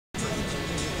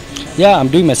Yeah, I'm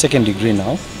doing my second degree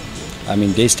now. I'm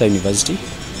in Daystar University.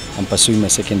 I'm pursuing my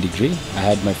second degree. I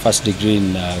had my first degree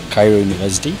in Cairo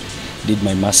University, did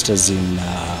my master's in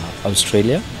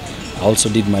Australia. I also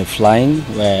did my flying,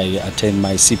 where I attained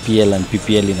my CPL and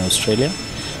PPL in Australia.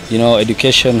 You know,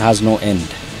 education has no end.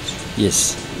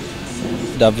 Yes.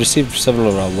 I've received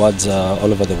several awards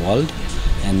all over the world,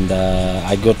 and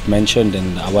I got mentioned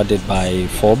and awarded by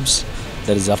Forbes.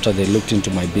 That is after they looked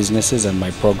into my businesses and my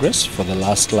progress for the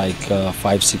last like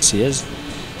 5-6 years.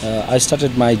 I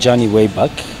started my journey way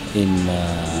back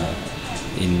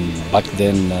back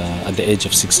then at the age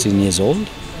of 16 years old,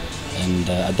 and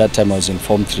at that time I was in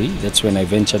Form 3. That's when I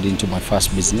ventured into my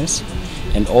first business,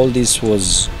 and all this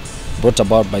was brought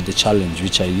about by the challenge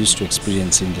which I used to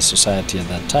experience in the society at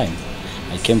that time.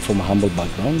 I came from a humble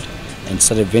background and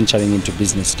started venturing into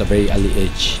business at a very early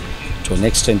age. To an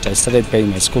extent, I started paying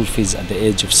my school fees at the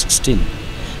age of 16.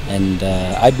 And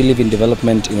I believe in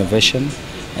development, innovation,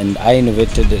 and I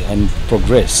innovated and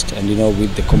progressed. And you know,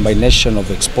 with the combination of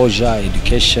exposure,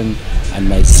 education, and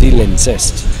my zeal and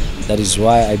zest, that is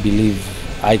why I believe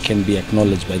I can be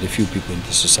acknowledged by the few people in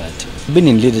the society. I've been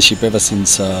in leadership ever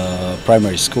since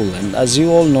primary school, and as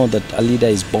you all know, that a leader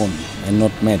is born and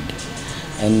not made.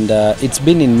 And it's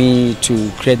been in me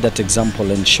to create that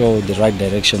example and show the right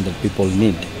direction that people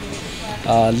need.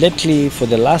 Lately, for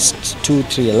the last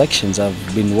 2-3 elections,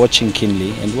 I've been watching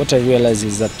keenly, and what I realize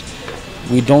is that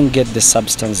we don't get the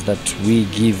substance that we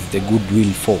give the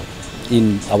goodwill for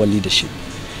in our leadership.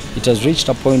 It has reached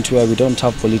a point where we don't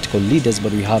have political leaders,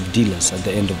 but we have dealers at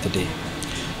the end of the day.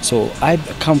 So I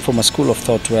come from a school of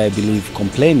thought where I believe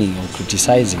complaining or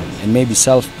criticizing and maybe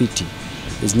self-pity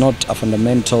is not a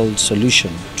fundamental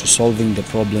solution to solving the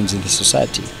problems in the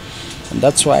society. And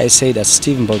that's why I say that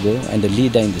Steve Mbogo and a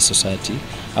leader in the society,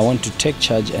 I want to take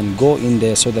charge and go in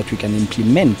there so that we can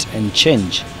implement and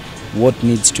change what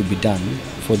needs to be done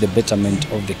for the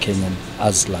betterment of the Kenyan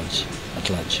at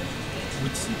large.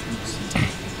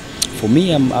 For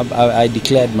me, I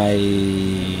declared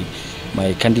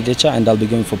my candidature, and I'll be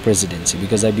going for presidency,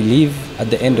 because I believe at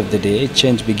the end of the day,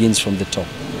 change begins from the top.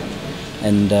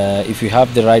 And if you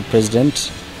have the right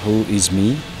president, who is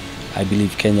me, I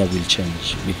believe Kenya will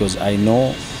change, because I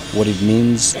know what it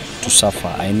means to suffer.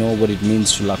 I know what it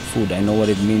means to lack food. I know what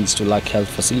it means to lack health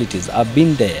facilities. I've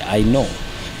been there, I know.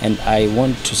 And I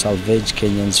want to salvage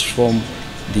Kenyans from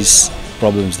these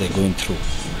problems they're going through.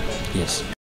 Yes.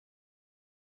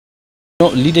 No,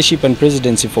 leadership and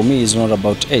presidency for me is not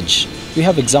about age. We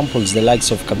have examples, the likes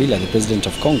of Kabila, the president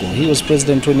of Congo. He was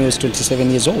president when he was 27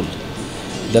 years old.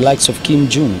 The likes of Kim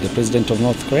Jong, the president of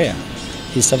North Korea.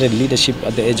 He started leadership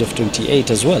at the age of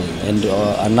 28 as well, and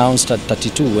announced at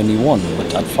 32 when he won.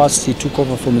 But at first he took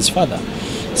over from his father.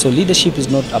 So leadership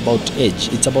is not about age,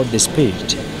 it's about the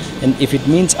spirit. And if it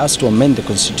means us to amend the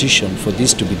constitution for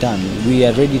this to be done, we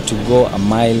are ready to go a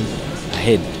mile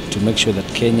ahead to make sure that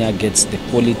Kenya gets the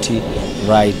quality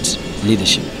right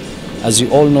leadership. As you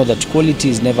all know, that quality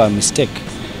is never a mistake,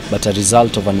 but a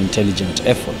result of an intelligent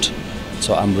effort.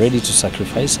 So I'm ready to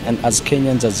sacrifice, and as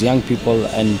Kenyans, as young people,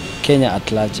 and Kenya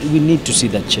at large, we need to see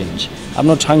that change. I'm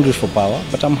not hungry for power,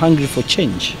 but I'm hungry for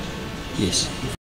change. Yes.